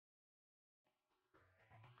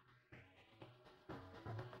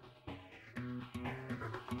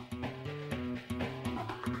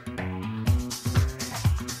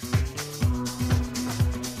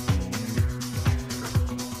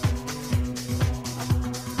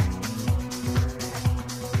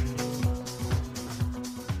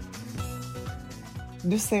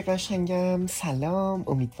دوستای قشنگم سلام،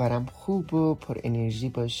 امیدوارم خوب و پر انرژی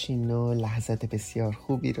باشین و لحظات بسیار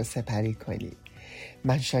خوبی رو سپری کنید.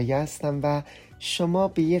 من شایا هستم و شما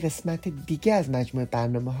به یه قسمت دیگه از مجموعه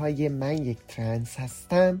برنامه‌های من یک ترنس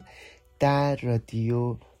هستم در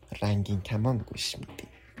رادیو رنگین کمان گوش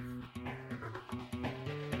میدید.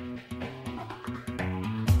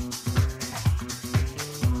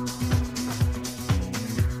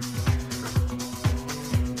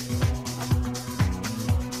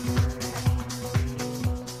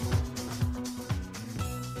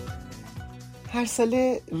 هر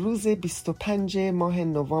ساله روز 25 ماه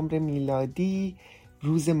نوامبر میلادی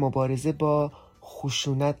روز مبارزه با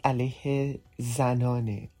خشونت علیه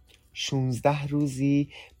زنانه. 16 روزی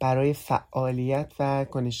برای فعالیت و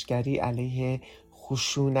کنشگری علیه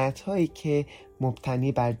خشونت هایی که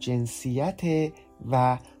مبتنی بر جنسیت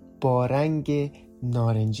و با رنگ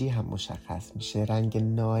نارنجی هم مشخص میشه. رنگ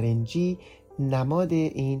نارنجی نماد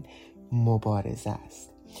این مبارزه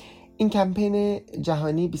است. این کمپین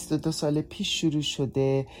جهانی 22 سال پیش شروع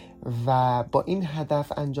شده و با این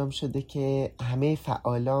هدف انجام شده که همه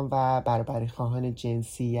فعالان و برابری‌خواهان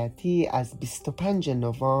جنسیتی از 25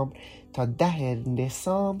 نوامبر تا 10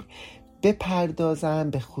 دسامبر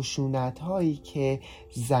بپردازند به خشونت‌هایی که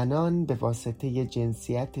زنان به واسطه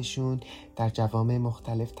جنسیتشون در جوامع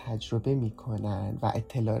مختلف تجربه می‌کنند و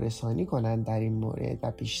اطلاع رسانی کنند در این مورد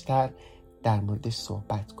و بیشتر در موردش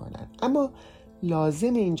صحبت کنند. اما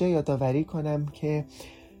لازم اینجا یادآوری کنم که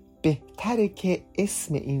بهتره که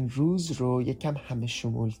اسم این روز رو یکم همه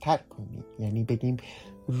شمولتر کنیم، یعنی بگیم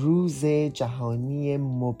روز جهانی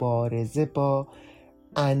مبارزه با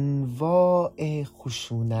انواع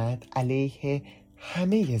خشونت علیه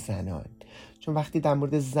همه زنان. چون وقتی در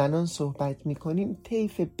مورد زنان صحبت میکنیم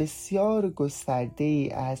طیف بسیار گسترده ای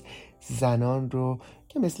از زنان رو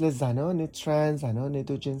که مثل زنان ترنس، زنان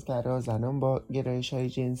دو جنسگرا، زنان با گرایش های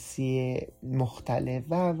جنسی مختلف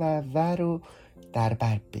و رو در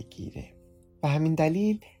بر بگیره. و همین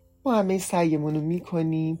دلیل ما همه سعیمون رو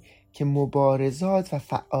میکنیم که مبارزات و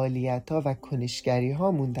فعالیت ها و کنشگری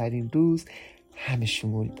هامون در این روز همه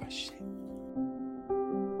شمول باشه.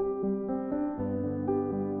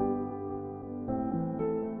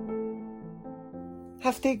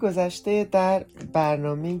 هفته گذشته در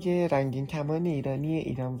برنامه رنگین کمان ایرانی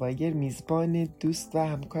ایران وایر میزبان دوست و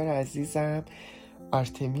همکار عزیزم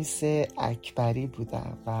آرتمیس اکبری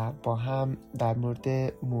بودم و با هم در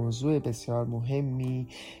مورد موضوع بسیار مهمی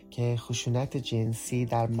که خشونت جنسی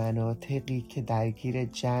در مناطقی که درگیر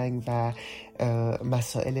جنگ و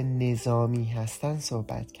مسائل نظامی هستند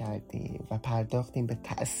صحبت کردیم و پرداختیم به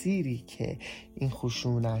تأثیری که این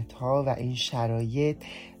خشونت ها و این شرایط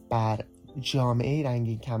بر جامعه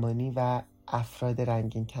رنگین کمانی و افراد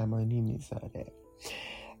رنگین کمانی میذاره.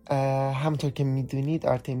 همونطور که میدونید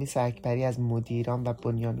آرتمیس اکبری از مدیران و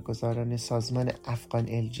بنیانگذاران سازمان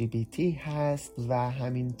افغان LGBT هست و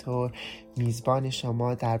همینطور میزبان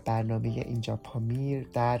شما در برنامه اینجا پامیر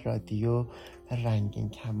در رادیو رنگین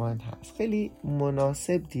کمان هست. خیلی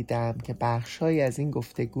مناسب دیدم که بخشی از این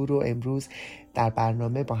گفتگو رو امروز در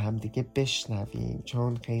برنامه با همدیگه بشنویم،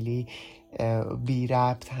 چون خیلی بی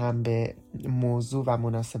ربط هم به موضوع و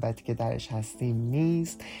مناسبتی که درش هستیم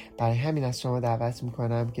نیست. برای همین از شما دعوت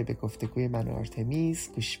میکنم که به گفتگوی من و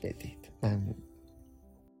آرتمیس گوش بدید. ممنون.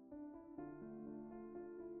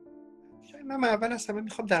 من اول از همه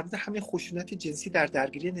میخوام در مورد همین خشونت جنسی در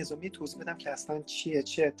درگیری نظامی توضیح بدم که اصلا چیه،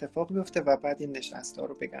 چه اتفاق میفته و بعد این نشست‌ها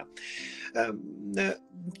رو بگم.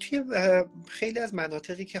 توی خیلی از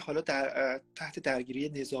مناطقی که حالا تحت درگیری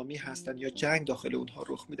نظامی هستن یا جنگ داخل اونها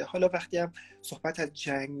رخ میده، حالا وقتی هم صحبت از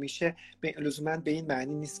جنگ میشه لزوما به این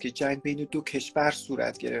معنی نیست که جنگ بین دو کشور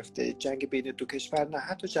صورت گرفته. جنگ بین دو کشور نه،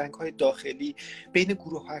 حتی جنگ‌های داخلی بین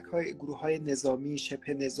گروه‌های نظامی،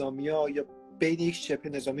 شبه نظامی‌ها یا بین یک شبه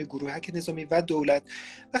نظامی، گروهک نظامی و دولت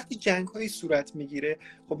وقتی جنگ‌های صورت میگیره،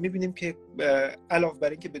 خب میبینیم که علاوه بر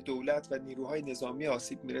اینکه به دولت و نیروهای نظامی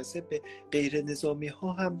آسیب میرسه، به غیر نظامی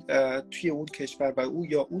ها هم توی اون کشور و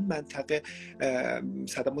اون منطقه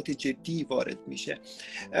صدمات جدی وارد میشه.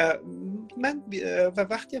 و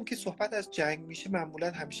وقتی هم که صحبت از جنگ میشه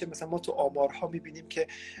معمولا همیشه مثلا ما تو آمارها میبینیم که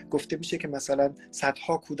گفته میشه که مثلا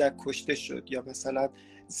صدها کودک کشته شد یا مثلا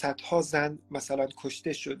صدها زن مثلا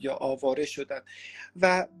کشته شد یا آواره شدن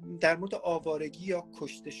و در مورد آوارگی یا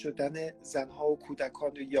کشته شدن زنها و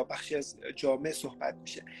کودکان یا بخشی از جامعه صحبت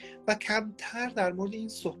میشه و کمتر در مورد این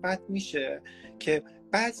صحبت میشه که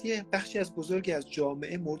بخشی از بزرگی از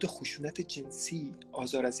جامعه مورد خشونت جنسی،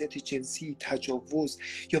 آزار اذیت جنسی، تجاوز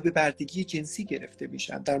یا به بردگی جنسی گرفته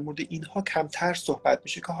میشن. در مورد اینها کمتر صحبت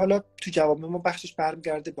میشه که حالا تو جوامع ما بخشش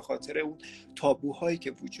برمیگرده به خاطر اون تابوهایی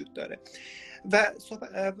که وجود داره.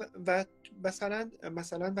 و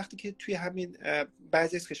مثلا وقتی که توی همین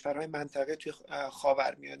بعضی از کشورهای منطقه توی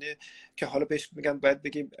خاورمیانه که حالا بهش میگن باید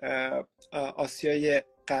بگیم آسیای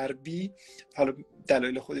غربی، حالا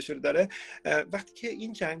دلایل خودش رو داره، وقتی که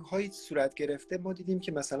این جنگ هایی صورت گرفته ما دیدیم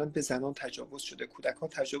که مثلا به زنان تجاوز شده، کودکان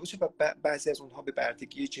تجاوز شده و بعضی از اونها به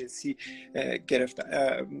بردگی جنسی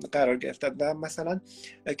قرار گرفتن و مثلا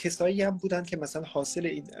کسایی هم بودن که مثلا حاصل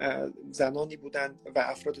این زنانی بودن و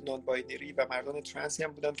افراد نان باینری و مردان ترنسی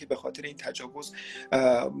هم بودن که به خاطر این تجاوز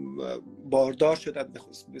باردار شدن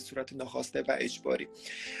به صورت ناخواسته و اجباری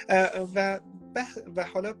و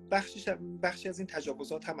حالا بخشی از این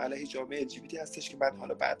تجاوزات هم علیه جامعه LGBT هستش که من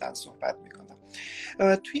حالا بعداً صحبت میکنم.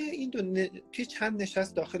 توی چند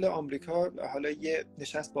نشست داخل آمریکا، حالا یه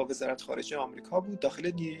نشست با وزارت خارجه آمریکا بود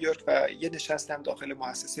داخل نیویورک و یه نشست هم داخل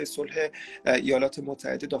مؤسسه صلح ایالات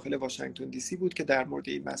متحده داخل واشنگتن دی سی بود که در مورد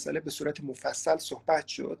این مسئله به صورت مفصل صحبت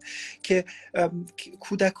شد که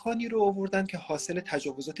کودکانی رو آوردن که حاصل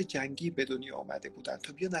تجاوزات جنگی به دنیا آمده بودن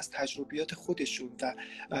تا بیان از تجربیات خودشون و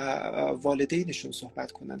والدینشون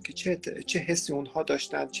صحبت کنن که چه حسی اونها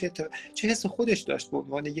داشتن، چه حس خودش داشت به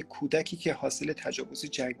عنوان یک کودکی که حاصل تجاوز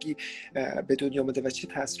جنگی به دنیا آمده و چه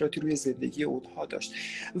تأثیراتی روی زندگی اونها داشت.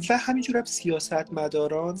 و همینجور هم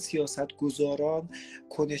سیاستمداران، سیاستگزاران،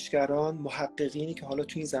 کنشگران، محققینی که حالا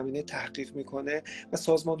تو این زمینه تحقیق میکنه و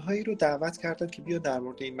سازمانهایی رو دعوت کردن که بیان در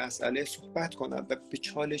مورد این مسئله صحبت کنن و به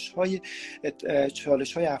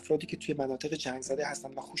چالش‌های افرادی که توی مناطق جنگ زده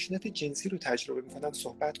هستن و خشونت جنسی رو تجربه میکنن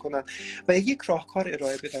صحبت کنن و یک راهکار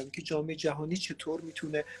ارائه بدن که جامعه جهانی چطور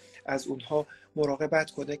میتونه از اونها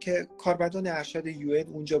مراقبت کنه. که کارمندان ارشد UN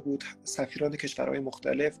اونجا بود، سفیران کشورهای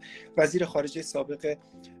مختلف، وزیر خارجه سابق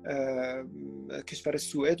کشور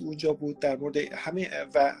سوئد اونجا بود، در مورد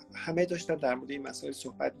همه داشتن در مورد این مسائل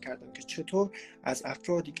صحبت می‌کردن که چطور از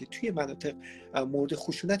افرادی که توی مناطق مورد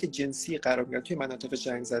خشونت جنسی قرار می‌گیرن، توی مناطق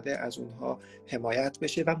جنگ زده، از اونها حمایت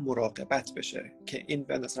بشه و مراقبت بشه، که این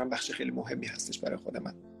به نظرم بخش خیلی مهمی هستش برای خود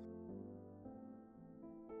من.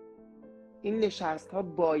 این نشست ها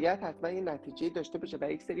باید حتما این نتیجه داشته باشه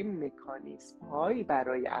و یک سری مکانیزم هایی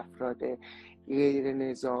برای افراد غیر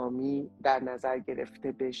نظامی در نظر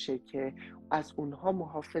گرفته بشه که از اونها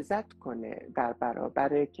محافظت کنه در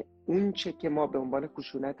برابر که اون چه که ما به عنوان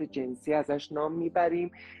خشونت جنسی ازش نام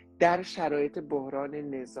میبریم در شرایط بحران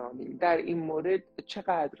نظامی. در این مورد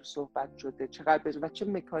چقدر صحبت شده، چقدر و چه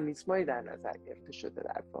مکانیزم هایی در نظر گرفته شده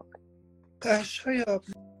در واقع؟ شایا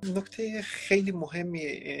نکته خیلی مهمی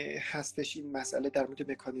هستش این مسئله در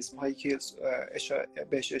مورد مکانیزم هایی که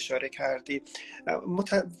بهش اشاره کردی.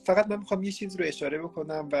 فقط من میخوام یه چیز رو اشاره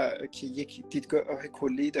بکنم و که یک دیدگاه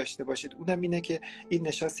کلی داشته باشید. اونم اینه که این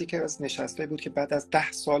نشستی که از نشستایی بود که بعد از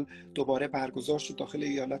 10 سال دوباره برگزار شد داخل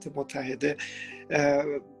ایالات متحده.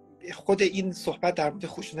 خود این صحبت در مورد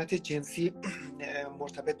خشونت جنسی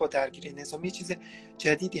مرتبط با درگیری نظامی چیز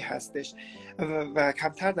جدیدی هستش و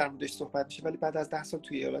کمتر در موردش صحبت میشه، ولی بعد از 10 سال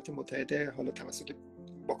توی ایالات متحده حالا توسط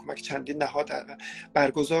با کمک چندین نهاد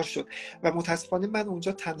برگزار شد و متاسفانه من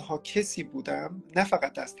اونجا تنها کسی بودم، نه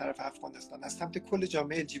فقط از طرف افغانستان، از سمت کل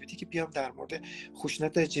جامعه LGBT که بیام در مورد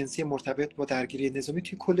خشونت جنسی مرتبط با درگیری نظامی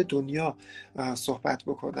توی کل دنیا صحبت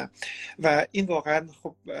بکنم و این واقعا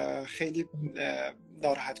خب خیلی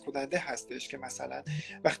ناراحت کننده هستش که مثلا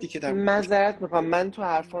وقتی که در معذرت میخوام، من تو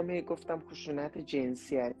حرفام گفتم خشونت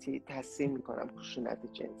جنسیتی، تصحیح میکنم خشونت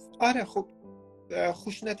جنسی. آره خب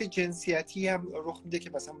خشونت جنسیتی هم رخ میده که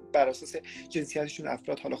مثلا بر اساس جنسیتشون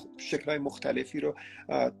افراد حالا شکل‌های مختلفی رو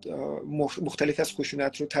مختلف از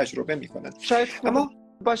خشونت رو تجربه میکنن. شاید اما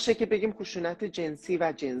باشه که بگیم خشونت جنسی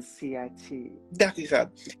و جنسیتی، دقیقاً،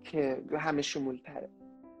 که همه شمول‌تره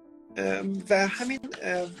و همین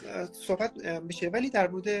صحبت میشه، ولی در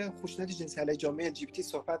مورد خشونت جنسی علیه جامعه LGBT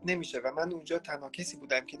صحبت نمیشه و من اونجا تنها کسی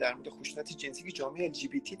بودم که در مورد خشونت جنسی که جامعه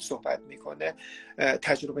LGBT صحبت میکنه،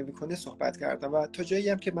 تجربه میکنه صحبت کردم و تا جایی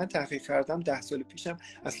هم که من تحقیق کردم 10 سال پیشم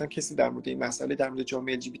اصلا کسی در مورد این مسئله در مورد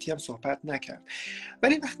جامعه LGBT هم صحبت نکرد.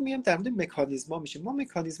 ولی وقتی میام در مورد مکانیزم‌ها میشه، ما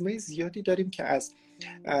مکانیزم‌های زیادی داریم که از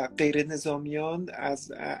غیر نظامیان،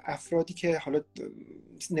 از افرادی که حالا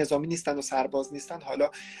نظامی نیستن و سرباز نیستن، حالا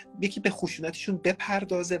یکی به خشونتشون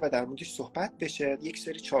بپردازه و در موردش صحبت بشه. یک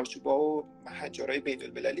سری چارچوب‌ها و محجرهای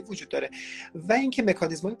بین‌المللی وجود داره و اینکه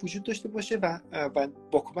مکانیزم‌های وجود داشته باشه و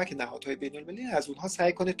با کمک نهادهای بین‌المللی از اونها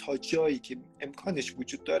سعی کنه تا جایی که امکانش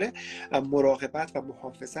وجود داره مراقبت و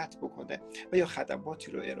محافظت بکنه و یا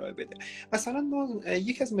خدماتی رو ارائه بده. مثلا ما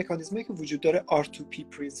یکی از مکانیزمایی که وجود داره R2P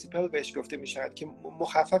پرینسیپل بهش گفته میشه که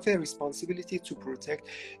مخفف responsibility to protect،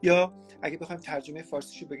 یا اگه بخوایم ترجمه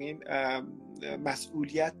فارسیشو بگیم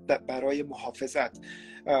مسئولیت برای محافظت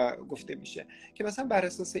گفته میشه. که مثلا بر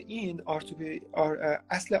اساس این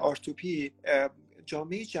اصل آرتوپی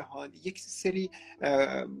جامعه جهانی یک سری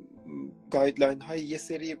گایدلاین های، یک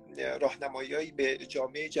سری راهنمایی‌هایی به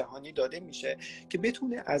جامعه جهانی داده میشه که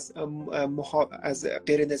بتونه از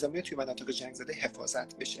غیر نظامی توی مناطق جنگ زده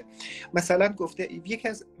حفاظت بشه. مثلا گفته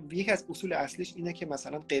یک از اصول اصلیش اینه که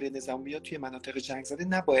مثلا غیر نظامی توی مناطق جنگ زده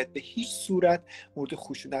نباید به هیچ صورت مورد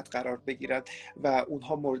خشونت قرار بگیرن و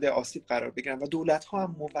اونها مورد آسیب قرار بگیرن و دولت ها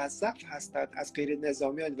هم موظف هستند از غیر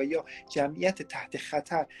نظامیان و یا جمعیت تحت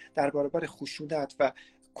خطر در برابر خشونت و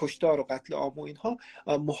کشتار و قتل عام و اینها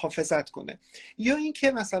محافظت کنه. یا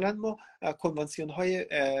اینکه مثلا ما کنوانسیون های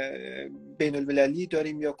بین المللی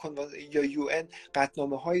داریم یا یو ان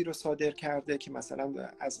قطعنامه هایی رو صادر کرده که مثلا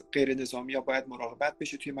از غیر نظامی ها باید مراقبت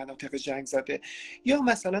بشه توی مناطق جنگ زده. یا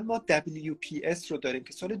مثلا ما WPS رو داریم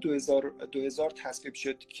که سال 2000 تصویب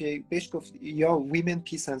شد که بهش گفت یا Women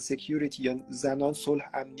Peace and Security یا زنان صلح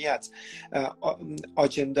امنیت،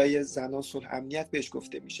 آجندای زنان صلح امنیت بهش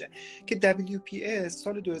گفته میشه که WPS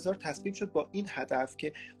سال 2000 تصویب شد با این هدف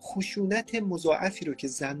که خشونت مضاعفی رو که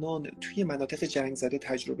زنان توی مناطق جنگ زده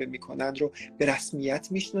تجربه میکنن رو به رسمیت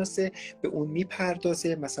میشناسه، به اون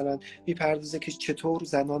میپردازه. مثلا میپردازه که چطور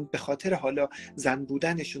زنان به خاطر حالا زن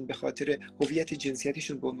بودنشون، به خاطر هویت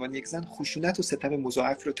جنسیتیشون به عنوان یک زن خشونت و ستم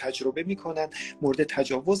مضاعف رو تجربه میکنن، مورد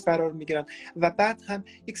تجاوز قرار میگیرن و بعد هم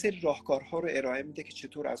یک سری راهکارها رو ارائه میده که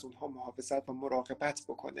چطور از اونها محافظت و مراقبت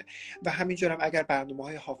بکنه. و همینجور هم اگر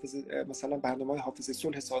برنامه‌های حافظ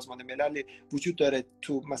صلح سازمان ملل وجود داره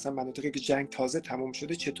تو مثلا مناطقی که جنگ تازه تمام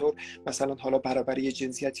شده، چطور مثلا حالا برابری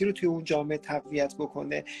جنسیتی رو توی اون جامعه تقویت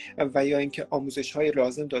بکنه و یا اینکه آموزش‌های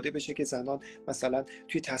لازم داده بشه که زنان مثلا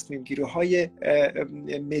توی تصمیم گیری‌های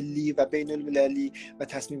ملی و بین المللی و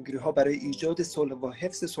تصمیم گیری‌ها برای ایجاد صلح و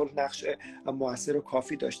حفظ صلح نقش مؤثر و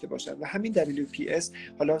کافی داشته باشن. و همین WPS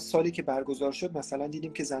حالا سالی که برگزار شد مثلا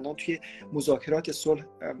دیدیم که زنان توی مذاکرات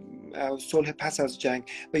صلح پس از جنگ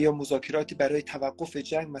و یا مذاکراتی برای توقف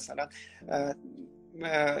جنگ مثلا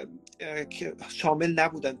که شامل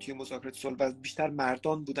نبودن توی مذاکرات صلح و بیشتر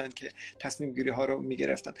مردان بودن که تصمیم گیری ها رو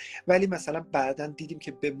میگرفتن. ولی مثلا بعداً دیدیم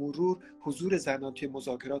که به مرور حضور زنان توی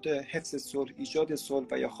مذاکرات حفظ صلح، ایجاد صلح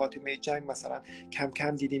و یا خاتمه جنگ مثلا کم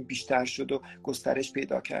کم دیدیم بیشتر شد و گسترش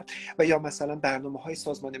پیدا کرد. و یا مثلا برنامه‌های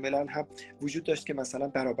سازمان ملل هم وجود داشت که مثلا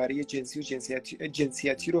برابری جنسی و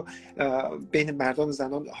جنسیتی رو بین مردان و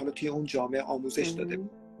زنان حالا توی اون جامعه آموزش داده.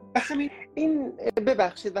 این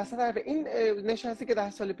ببخشید وسط این نشستی که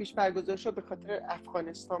 10 سال پیش برگزار شد به خاطر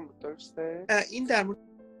افغانستان بود، درسته؟ این در مورد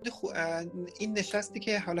این نشستی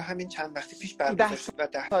که حالا همین چند وقتی پیش برگزار شد و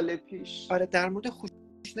 10 سال پیش، آره، در مورد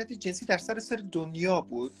خشونت جنسی در سر دنیا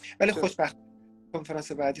بود. ولی خوشبختانه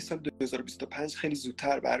کنفرانس بعدی سال 2025 خیلی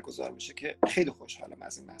زودتر برگزار میشه که خیلی خوشحالم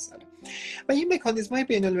از این مسئله. و این مکانیزم‌های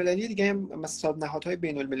بین‌المللی دیگه هم مثلا نهادهای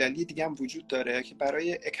بین‌المللی دیگه هم وجود داره که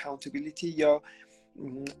برای اکاونتبیلیتی یا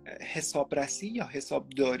حسابرسی یا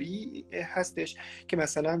حسابداری هستش که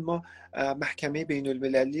مثلا ما محکمه بین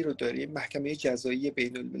المللی رو داریم، محکمه جزایی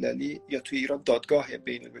بین المللی یا توی ایران دادگاه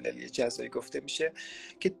بین المللی جزایی گفته میشه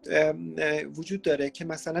که وجود داره که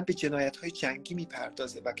مثلا به جنایت‌های جنگی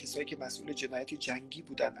میپردازه و کسایی که مسئول جنایت جنگی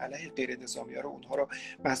بودن علیه غیر نظامی‌ها رو اونها رو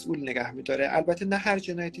مسئول نگه می‌داره. البته نه هر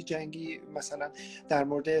جنایت جنگی، مثلا در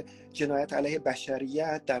مورد جنایت علیه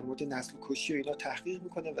بشریت، در مورد نسل کشی و اینا تحقیق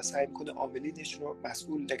میکنه و سعی میکنه عاملینش رو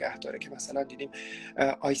مسئول نگه داره که مثلا دیدیم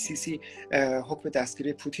ICC حکم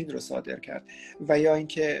دستگیری پوتین رو صادر کرد و یا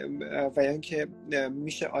اینکه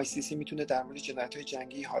میشه ICC میتونه در مورد جنایت‌های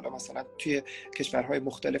جنگی حالا مثلا توی کشورهای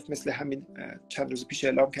مختلف مثل همین چند روز پیش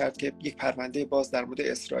اعلام کرد که یک پرونده باز در مورد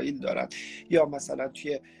اسرائیل دارن، یا مثلا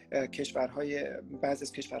توی بعضی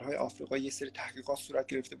از کشورهای آفریقایی یه سری تحقیقات صورت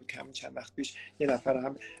گرفته بود که همین چند وقت پیش یه نفر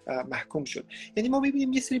هم محکوم شد. یعنی ما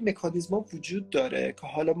می‌بینیم یه سری مکانیزم‌ها وجود داره که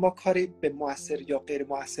حالا ما کاری به مؤثر یا غیر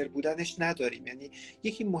مؤثر بودنش نداریم. یعنی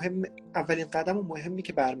اولین قدم و مهمی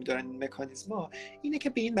که برمی‌دارن این مکانیزم‌ها اینه که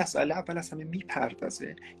به این مسئله اول از همه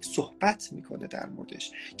میپردازه، صحبت میکنه در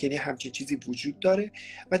موردش، یعنی همچین چیزی وجود داره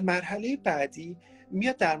و مرحله بعدی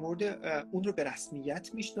میاد در مورد اون رو به رسمیت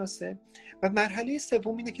میشناسه و مرحله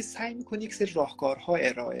سوم اینه که سعی میکنه یک سری راهکارها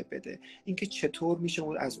ارائه بده، اینکه چطور میشه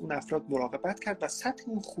از اون افراد مراقبت کرد و سطح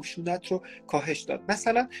اون خشونت رو کاهش داد.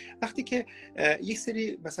 مثلا وقتی که یک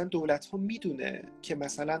سری مثلا دولت ها میدونه که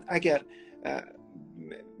مثلا اگر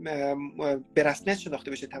به رسمیت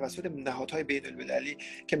شناخته بشه توسط نهادهای بین المللی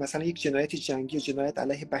که مثلا یک جنایت جنگی و جنایت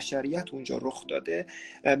علیه بشریت اونجا رخ داده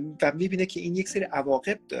و میبینه که این یک سری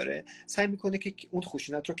عواقب داره، سعی میکنه که اون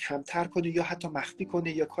خشونت رو کمتر کنه یا حتی مخفی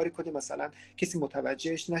کنه یا کاری کنه مثلا کسی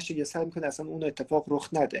متوجهش نشه، یا سعی میکنه اصلا اون اتفاق رخ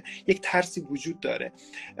نده. یک ترسی وجود داره.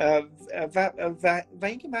 و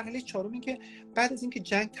اینکه مرحله چهارم این که بعد از اینکه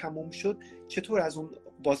جنگ تموم شد چطور از اون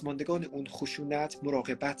بازماندگان اون خشونت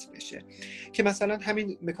مراقبت بشه، که مثلا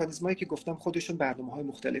همین مکانیزمایی که گفتم خودشون برنامه‌های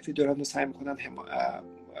مختلفی دارن و سعی می‌کنن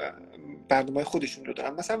برنامه‌های خودشون رو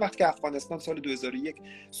دارن. مثلا وقتی که افغانستان سال 2001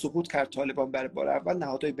 سقوط کرد طالبان، برای بار اول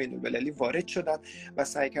نهادهای بین‌المللی وارد شدن و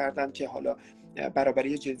سعی کردن که حالا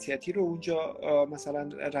برابری جنسیتی رو اونجا مثلا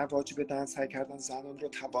رواج بدن، سعی کردن زنان رو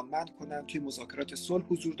توانمند کنن، توی مذاکرات صلح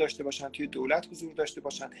حضور داشته باشن، توی دولت حضور داشته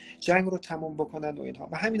باشن، جنگ رو تمام بکنن و اینها.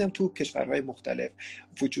 و همین هم تو کشورهای مختلف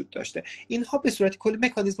وجود داشته. اینها به صورت کلی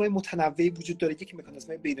مکانیزم‌های متنوعی وجود داره. یک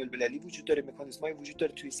مکانیزم‌های بین‌المللی وجود داره، مکانیزم‌های وجود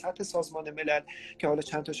داره توی سطح سازمان ملل که حالا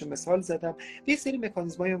چند تاشو مثال زدم. یه سری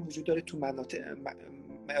مکانیزم‌های هم وجود داره تو مناطق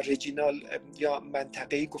ریجینال یا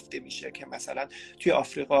منطقه‌ای گفته میشه که مثلا توی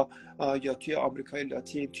آفریقا یا توی آمریکای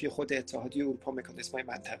لاتین، توی خود اتحادیه اروپا مکانیزم‌های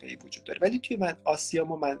منطقه‌ای وجود داره. ولی توی آسیا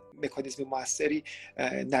ما مکانیزم موثری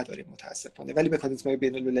نداریم متاسفانه، ولی مکانیزم‌های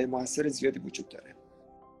بین‌المللی موثر زیادی وجود داره.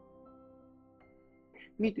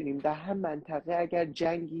 میدونیم در هم منطقه اگر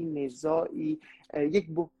جنگی، نزاعی، یک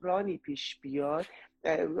بحرانی پیش بیاد،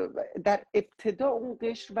 در ابتدا اون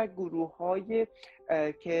قشر و گروه‌های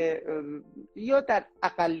که یا در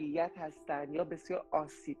اقلیت هستن یا بسیار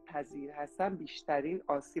آسیب پذیر هستن بیشترین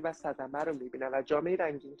آسیب و صدمه رو میبینن و جامعه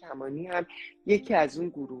رنگین کمانی هم یکی از اون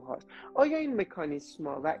گروه هاست. آیا این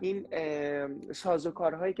مکانیسما و این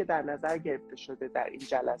سازوکارهایی که در نظر گرفته شده در این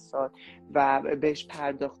جلسات و بهش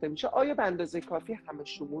پرداخته میشه آیا به اندازه کافی همه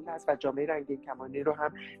شمول هست و جامعه رنگین کمانی رو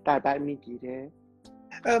هم در بر میگیره؟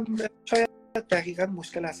 شاید دقیقا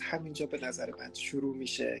مشکل از همینجا به نظر من شروع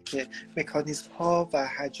میشه که مکانیزم ها و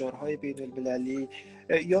حجارهای بین المللی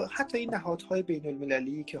یا حتی این نهادهای بین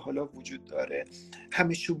المللی که حالا وجود داره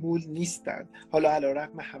همه شمول نیستن. حالا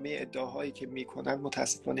علیرغم همه ادعاهایی که میکنن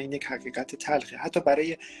متاسفانه این یک حقیقت تلخه. حتی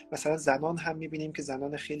برای مثلا زنان هم میبینیم که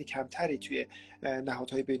زنان خیلی کمتری توی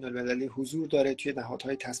نهادهای بین المللی حضور داره، توی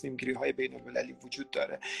نهادهای تصمیم گیری های بین المللی وجود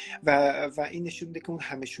داره و این نشون میده که اون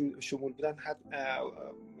همه شمول بودن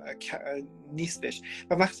نیستش.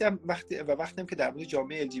 و وقتی هم که در مورد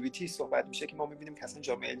جامعه LGBT صحبت میشه که ما میبینیم که اصلا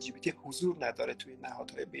جامعه LGBT حضور نداره توی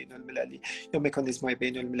نهادهای بین المللی یا مکانیزم‌های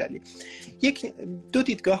بین المللی. دو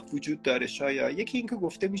دیدگاه وجود داره شایا. یکی این که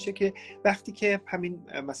گفته میشه که وقتی که همین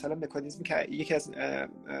مثلا مکانیزمی که یکی از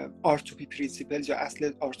R2P پرینسیپل یا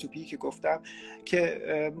اصل R2P که گفتم که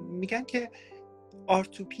میگن که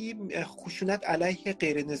R2P خشونت علیه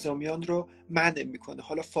غیر نظامیان رو منع میکنه،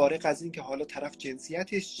 حالا فارغ از این که حالا طرف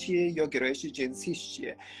جنسیتش چیه یا گرایش جنسیش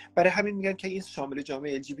چیه. برای همین میگن که این شامل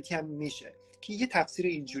جامعه LGBT هم میشه، که یه تفسیر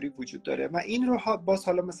اینجوری وجود داره. و این رو باز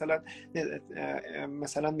حالا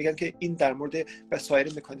مثلا میگن که این در مورد سایر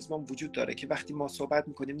مکانیزم هم وجود داره که وقتی ما صحبت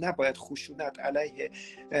میکنیم نباید خشونت علیه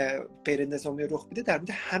غیر نظامی رخ بده، در مورد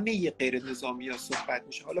همه غیر نظامی ها صحبت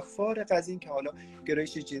میشه، حالا فارغ از این که حالا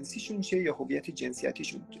گرایش جنسیشون چیه یا هویت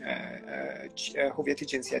جنسیتیشون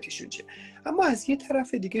چیه. اما از یه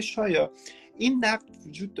طرف دیگه شایا این نقد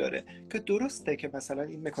وجود داره که درسته که مثلا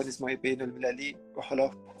این مکانیزم‌های بین‌المللی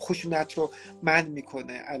حالا خشونت رو منع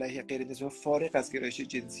میکنه علیه غیر نظامی فارغ از گرایش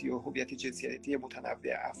جنسی و هویت جنسیتی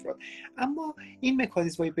متنوع افراد، اما این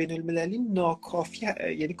مکانیزم‌های بین‌المللی ناکافی،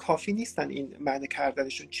 یعنی کافی نیستن این معنی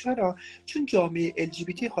کردنشون. چرا؟ چون جامعه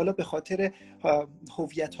LGBT حالا به خاطر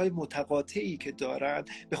هویت‌های متقاطعی که دارن،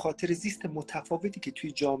 به خاطر زیست متفاوتی که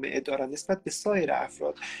توی جامعه دارن نسبت به سایر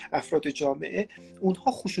افراد جامعه،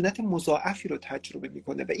 اونها خشونت مضاعفی رو تجربه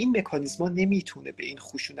میکنه و این مکانیزم‌ها نمیتونه به این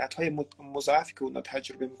خشونت‌های مضاعفی که اونها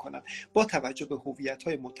تجربه میکنن با توجه به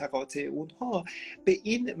هویت‌های متقاطع اونها به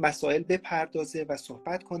این مسائل بپردازه و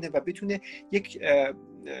صحبت کنه و بتونه یک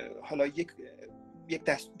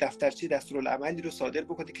دفترچه دستورالعملی رو صادر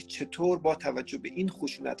بکنه که چطور با توجه به این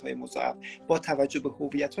خشونت‌های مضاعف، با توجه به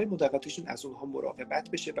هویت‌های متقاطعشون از اونها مراقبت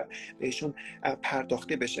بشه و بهشون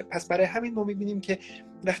پرداخته بشه. پس برای همین ما می‌بینیم که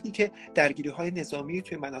وقتی که درگیری‌های نظامی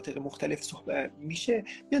توی مناطق مختلف صحبت میشه،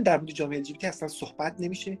 میان در مورد جامعه LGBT اصلا صحبت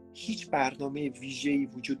نمیشه، هیچ برنامه ویژه‌ای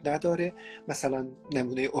وجود نداره. مثلا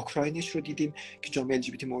نمونه اوکراینش رو دیدیم که جامعه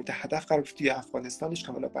LGBT مورد هدف قرار گرفت، یا افغانستانش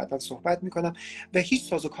که حالا بعداً صحبت می‌کنم، و هیچ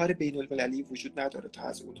سازوکار بین‌المللی وجود نداره. نداره تا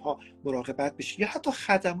از اونها مراقبت بشه یا حتی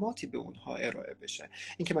خدماتی به اونها ارائه بشه.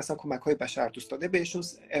 اینکه مثلا کمک‌های بشردوستانه بهشون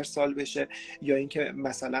ارسال بشه، یا اینکه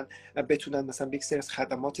مثلا بتونن مثلا به یک سری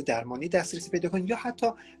خدمات درمانی دسترسی پیدا کنن، یا حتی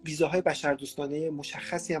ویزاهای بشردوستانه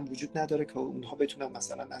مشخصی هم وجود نداره که اونها بتونن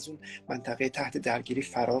مثلا از اون منطقه تحت درگیری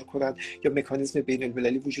فرار کنن، یا مکانیزم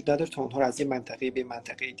بین‌المللی وجود نداره تا اونها رو از یه منطقه به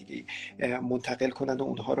منطقه دیگه منتقل کنن و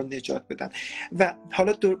اونها رو نجات بدن. و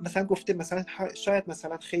حالا مثلا گفته مثلا شاید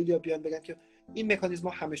مثلا خیلی‌ها بیان بگن که این مکانیزم‌ها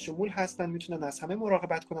همه شمول هستن، میتونن از همه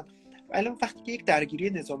مراقبت کنن. الان وقتی که یک درگیری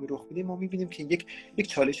نظامی رخ میده ما میبینیم که یک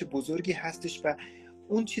چالش بزرگی هستش و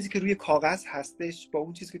اون چیزی که روی کاغذ هستش با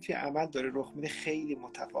اون چیزی که توی عمل داره رخ میده خیلی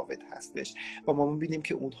متفاوت هستش و ما میبینیم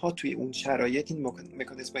که اونها توی اون شرایط این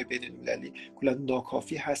مکانیزم‌های بین‌المللی کلا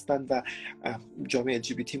ناکافی هستند و جامعه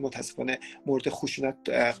LGBT متاسفانه مورد خشونت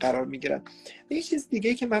قرار میگیرن. یه چیز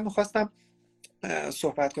دیگه که من میخواستم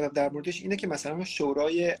صحبت کنم در موردش اینه که مثلا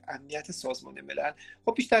شورای امنیت سازمان ملل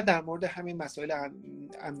خب بیشتر در مورد همین مسائل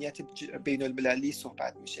امنیت بین المللی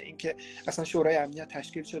صحبت میشه. اینکه اصلا شورای امنیت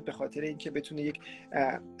تشکیل شد به خاطر اینکه بتونه یک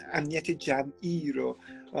امنیت جمعی رو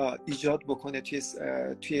ایجاد بکنه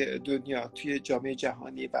توی دنیا، توی جامعه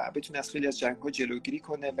جهانی و بتونه از خیلی از جنگ‌ها جلوگیری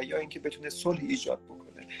کنه و یا اینکه بتونه صلح ایجاد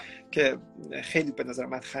بکنه که خیلی به نظر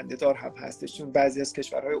من خنده‌دار هم هستش، چون بعضی از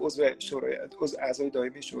کشورهای عضو اعضای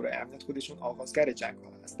دائمی شورای امنیت خودشون آغازگر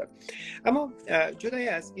جنگ‌ها هستن. اما جدای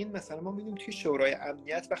از این مثلا ما می‌بینیم توی شورای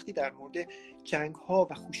امنیت وقتی در مورد جنگ‌ها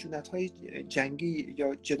و خشونت‌های جنگی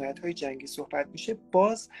یا جنایت‌های جنگی صحبت میشه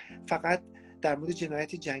باز فقط در مورد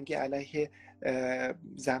جنایت جنگی علیه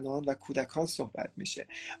زنان و کودکان صحبت میشه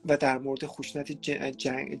و در مورد خشونت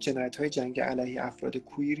جنایت‌های جنگی علیه افراد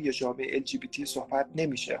کویر یا جامعه LGBT صحبت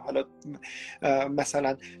نمیشه. حالا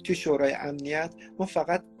مثلا توی شورای امنیت ما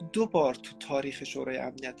فقط 2 بار تو تاریخ شورای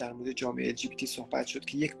امنیت در مورد جامعه LGBT صحبت شد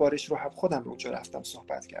که یک بارش رو هم خودم اونجا رفتم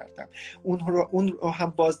صحبت کردم. اون رو هم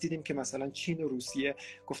باز دیدیم که مثلا چین و روسیه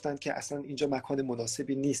گفتن که اصلا اینجا مکان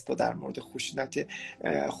مناسبی نیست تا در مورد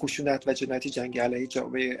خشونت و جنایت جنگی علیه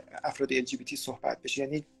جامعه افراد LGBT صحبت بشه.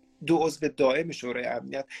 یعنی 2 عضو دائم شورای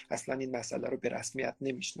امنیت اصلا این مسئله رو به رسمیت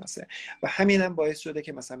نمیشناسه و همین هم باعث شده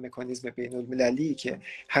که مثلا مکانیزم بین المللی که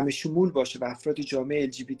همه شمول باشه و افراد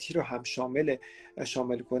جامعه LGBT رو هم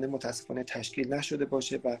شامل کنه متاسفانه تشکیل نشده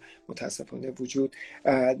باشه و متاسفانه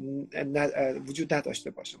وجود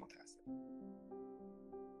نداشته باشه.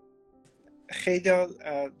 خیلی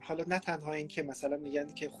حالا نه تنها این که مثلا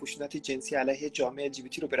میگن که خشونت جنسی علیه جامعه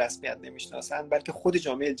LGBT رو به رسمیت نمیشناسن، بلکه خود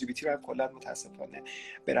جامعه LGBT رو هم کلا متاسفانه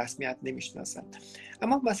به رسمیت نمیشناسن.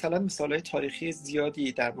 اما مثلا مثالهای تاریخی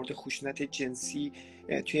زیادی در مورد خشونت جنسی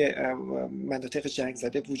توی مناطق جنگ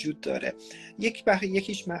زده وجود داره.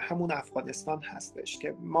 یکیش همون افغانستان هستش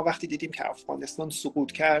که ما وقتی دیدیم که افغانستان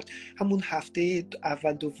سقوط کرد همون هفته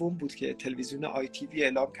اول دوم بود که تلویزیون ITV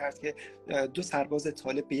اعلام کرد که 2 سرباز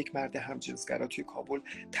طالب به یک مرد همجنسگرا توی کابل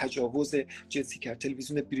تجاوز جنسی کرد.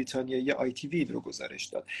 تلویزیون بریتانیایی ITV این رو گزارش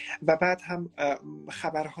داد و بعد هم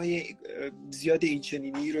خبرهای زیاد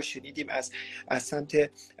اینچنینی رو شنیدیم از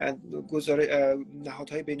سمت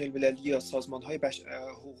نهادهای بین المللی یا سازمانهای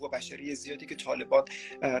حقوق بشری زیادی که طالبان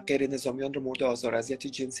غیر نظامیان رو مورد آزار اذیت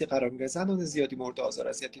جنسی قرار میدن، زنان زیادی مورد آزار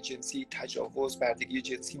اذیت جنسی، تجاوز، بردگی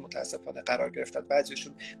جنسی متاسفانه قرار گرفتن،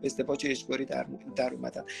 بعضیشون به ازدواج اجباری در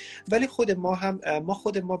اومدن. ولی خود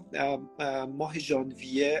ما ماه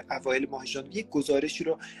ژانویه، اوایل ماه ژانویه گزارشی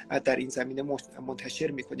رو در این زمینه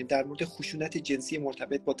منتشر میکنیم در مورد خشونت جنسی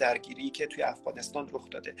مرتبط با درگیری که توی افغانستان رخ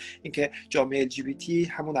داده. اینکه جامعه LGBT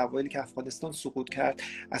همون اوایلی که افغانستان سقوط کرد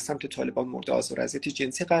از سمت طالبان مورد آزار اذیت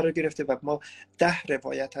جنسی قرار گرفته و ما 10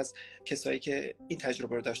 روایت از کسایی که این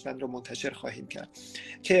تجربه رو داشتن رو منتشر خواهیم کرد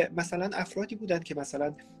که مثلا افرادی بودن که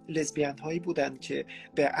مثلا لزبیان هایی بودن که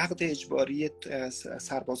به عقد اجباری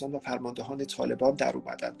سربازان و فرماندهان طالبان در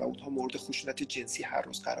اومدن و اونها مورد خشونت جنسی هر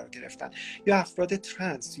روز قرار گرفتن، یا افراد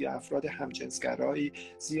ترنس یا افراد همجنسگرایی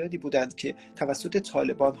زیادی بودند که توسط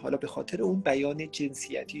طالبان حالا به خاطر اون بیان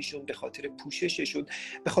جنسیتیشون، به خاطر پوشششون،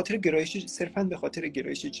 صرفاً به خاطر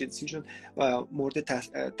گرایش جنسیشون مورد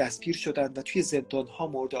دستگیر شدند و توی زندان‌ها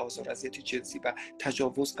مورد آزار اذیت جنسی و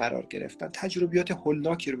تجاوز قرار گرفتن. تجربیات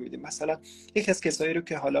هولناکی رو می‌بینیم. مثلا یکی از کسایی رو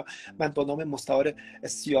که حالا من با نام مستعار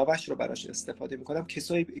سیاوش رو براش استفاده می‌کنم،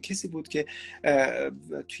 کسی بود که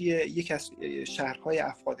توی یکی از شهرهای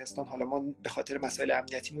افغانستان، حالا ما به خاطر مسائل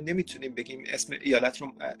امنیتیمون نمیتونیم بگیم اسم ایالت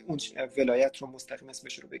رو، اون ولایت رو مستقیم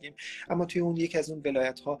اسمش رو بگیم، اما توی اون یکی از اون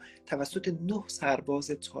ولایت‌ها توسط 9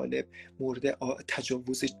 سرباز طالب مورد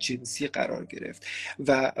تجاوز جنسی قرار گرفت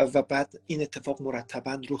گرفت و بعد این اتفاق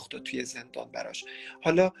مرتبا رخ داد توی زندان براش.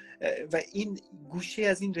 حالا و این گوشه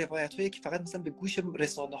از این روایت هایی که فقط مثلا به گوش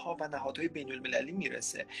رسانه ها و نهادهای بین المللی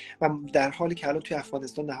میرسه و در حالی که الان توی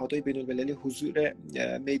افغانستان نهادهای بین المللی حضور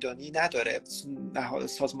میدانی نداره،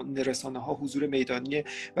 سازمان رسانه ها حضور میدانی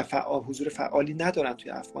و حضور فعالی ندارن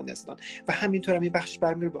توی افغانستان و همینطور هم این بخش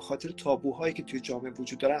برمیره به خاطر تابوهایی که توی جامعه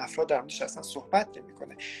وجود دارن، افراد در موردش اصلا صحبت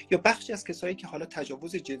نمیکنه، یا بخشی از کسایی که حالا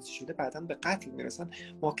تجاوز جنسی شده بعداً به قتل میرسن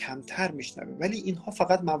ما کمتر میشنویم، ولی اینها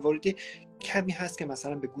فقط مواردی کمی هست که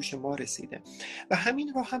مثلا به گوش ما رسیده. و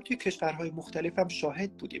همین رو هم توی کشورهای مختلف هم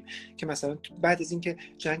شاهد بودیم که مثلا بعد از اینکه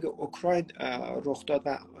جنگ اوکراین رخ داد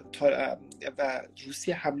و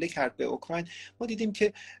روسیه حمله کرد به اوکراین، ما دیدیم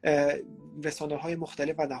که رسانه‌های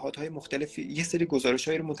مختلف و نهادهای مختلف یه سری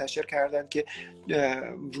گزارش‌هایی رو منتشر کردن که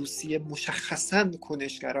روسیه مشخصاً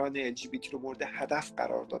کنشگران LGBT رو مورد هدف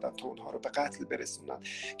قرار دادن تا اونها رو به قتل برسونن،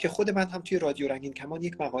 که خود من هم توی رادیورنگین کمان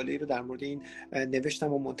یک مقاله رو در مورد این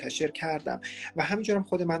نوشتم و منتشر کردم و همینجور هم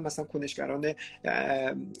خود من مثلا کنشگران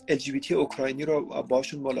LGBT اوکراینی رو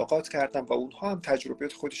باشون ملاقات کردم و اونها هم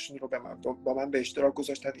تجربیات خودشون رو با من به اشتراک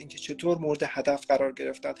گذاشتن، اینکه چطور مورد هدف قرار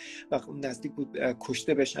گرفتن و نزدیک بود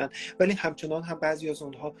کشته بشن، ولی همچنان هم بعضی از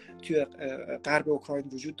اونها توی غرب اوکراین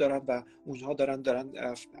وجود دارن و اونها دارن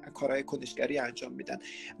کارهای کنشگری انجام میدن.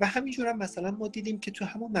 و همینجور هم مثلا ما دیدیم که تو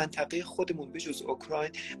همون منطقه خودمون به جز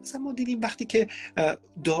اوکراین، مثلا ما دیدیم وقتی که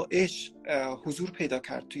داعش حضور پیدا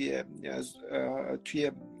کرد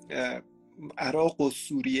توی عراق و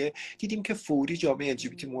سوریه، دیدیم که فوری جامعه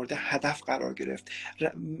LGBT مورد هدف قرار گرفت.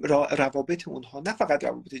 روابط اونها، نه فقط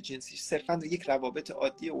روابط جنسی، صرفا یک روابط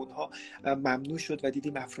عادی اونها ممنوع شد و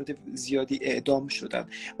دیدیم افراد زیادی اعدام شدن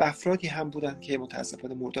و افرادی هم بودن که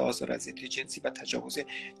متاسفانه مورد آزار اذیت جنسی و تجاوز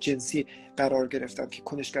جنسی قرار گرفتن که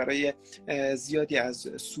کنشگرای زیادی از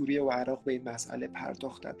سوریه و عراق به این مسئله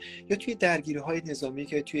پرداختن. یا توی درگیری‌های نظامی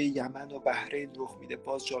که توی یمن و بحرین رخ میده،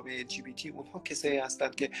 باز جامعه LGBT اونها کسایی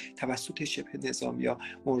هستند که توسط شبه نظامی ها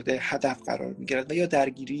مورد هدف قرار میگیرن. و یا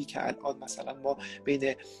درگیری که الان مثلا ما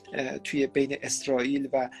بین اسرائیل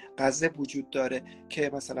و غزه وجود داره که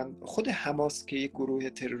مثلا خود حماس که یک گروه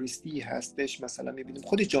تروریستی هستش، مثلا میبینیم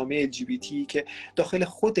خود جامعه LGBT که داخل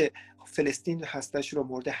خود فلسطین هستش رو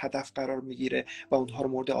مورد هدف قرار میگیره و اونها رو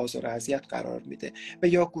مورد آزار و اذیت قرار میده. و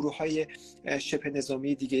یا گروه‌های شبه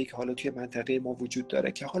نظامی دیگه‌ای که حالا توی منطقه ما وجود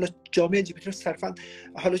داره که حالا جامعه LGBT رو صرفاً،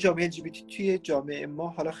 حالا جامعه LGBT توی جامعه ما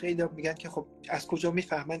حالا خیلی میگن که خب از کجا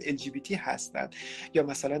میفهمن LGBT هستن، یا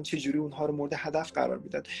مثلا چه جوری اونها رو مورد هدف قرار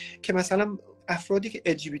میدن، که مثلا افرادی که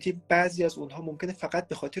LGBT بعضی از اونها ممکنه فقط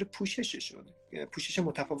به خاطر پوشششون، پوشش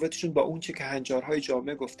متفاوتشون با اون چه که هنجارهای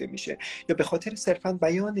جامعه گفته میشه، یا به خاطر صرفاً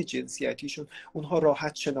بیان جنسیتیشون اونها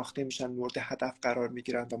راحت شناخته میشن، مورد هدف قرار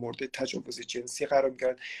میگیرن و مورد تجاوز جنسی قرار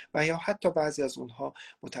میگیرن و یا حتی بعضی از اونها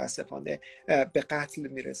متاسفانه به قتل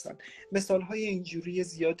میرسن. مثالهای اینجوری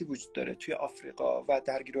زیادی وجود داره توی آفریقا و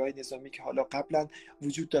درگیری‌های نظامی که حالا قبلا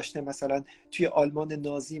وجود داشته. مثلا توی آلمان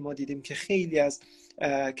نازی ما دیدیم که خیلی از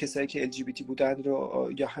کسایی که LGBT بودن رو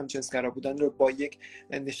یا همجنسگرا بودن رو با یک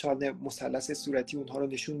نشان مثلث صورتی اونها رو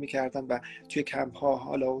نشون میکردن و توی کمپ ها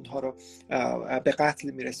حالا اونها رو به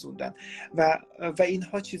قتل میرسوندن و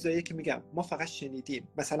اینها چیزایی که میگم ما فقط شنیدیم.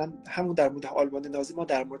 مثلا همون در مورد آلمان نازی ما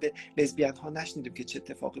در مورد لزبیان ها نشنیدیم که چه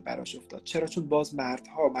اتفاقی براش افتاد. چرا؟ چون باز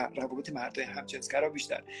مردها، روابط مردای همجنسگرا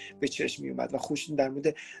بیشتر به چشم میومد و خوشون در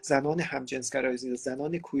مورد زنان همجنسگرا،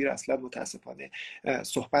 زنان کویر اصلا متاسفانه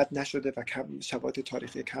صحبت نشده و شواهد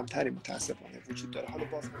تاریخی کمتری متاسفانه وجود داره. حالا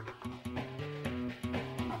باز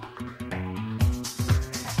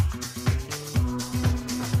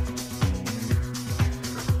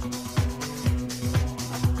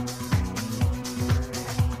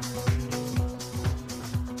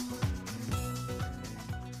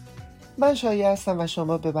من شایا هستم و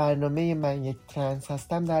شما به برنامه من یک ترنس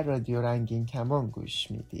هستم در رادیو رنگین کمان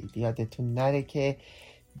گوش میدید. یادتون نره که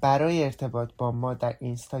برای ارتباط با ما در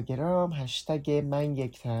اینستاگرام هشتگ من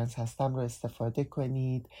یک ترنس هستم رو استفاده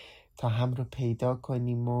کنید تا هم رو پیدا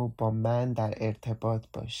کنیم و با من در ارتباط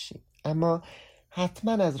باشیم. اما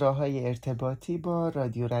حتما از راه‌های ارتباطی با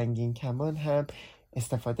رادیو رنگین کمان هم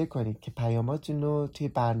استفاده کنید که پیاماتون رو توی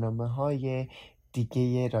برنامه‌های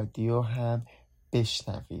دیگه رادیو هم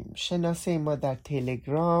بشنویم. شناسه ما در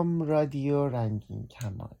تلگرام رادیو رنگین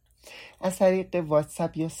کمان. از طریق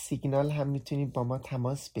واتساپ یا سیگنال هم میتونید با ما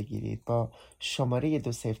تماس بگیرید با شماره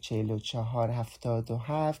 2044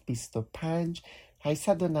 77 25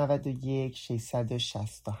 891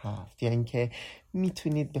 667 یا اینکه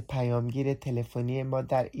میتونید به پیامگیر تلفنی ما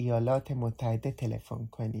در ایالات متحده تلفن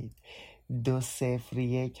کنید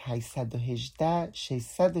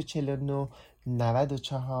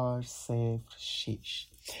 201-818-649-9406.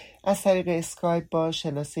 از طریق اسکایپ با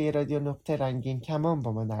شناسه رادیو نقطه رنگین کمان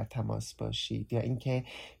با ما در تماس باشید، یا اینکه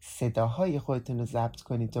صداهای خودتون رو ضبط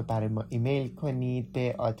کنید و برای ما ایمیل کنید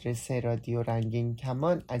به آدرس رادیورنگین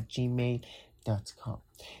کمان @gmail.com.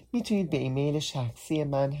 میتونید به ایمیل شخصی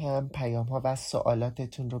من هم پیام ها و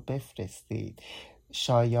سوالاتتون رو بفرستید،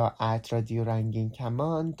 شایا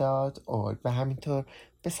 @radiorangin.org، و همینطور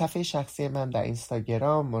به صفحه شخصی من در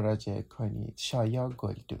اینستاگرام مراجعه کنید، شایا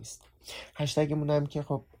گلدوست. هشتگمون هم که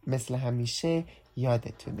خب مثل همیشه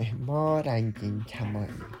یادتونه، ما رنگین کمانی.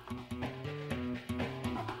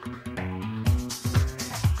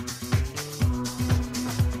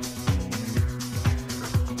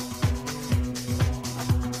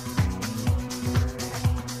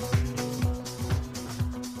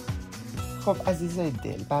 خب عزیزای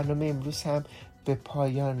دل، برنامه امروز هم به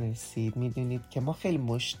پایان رسید. میدونید که ما خیلی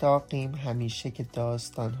مشتاقیم همیشه که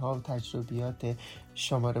داستان‌ها و تجربیات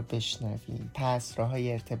شما رو بشنویم. پس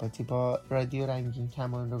راه‌های ارتباطی با رادیو رنگین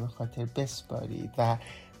کمان رو به خاطر بسپارید و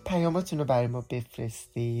پیاماتون رو برای ما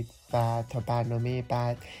بفرستید، و تا برنامه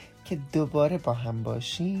بعد که دوباره با هم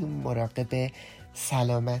باشیم مراقب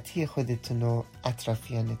سلامتی خودتون و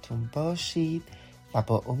اطرافیانتون باشید و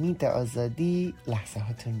با امید آزادی لحظه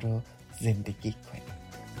هاتون رو زندگی کنید.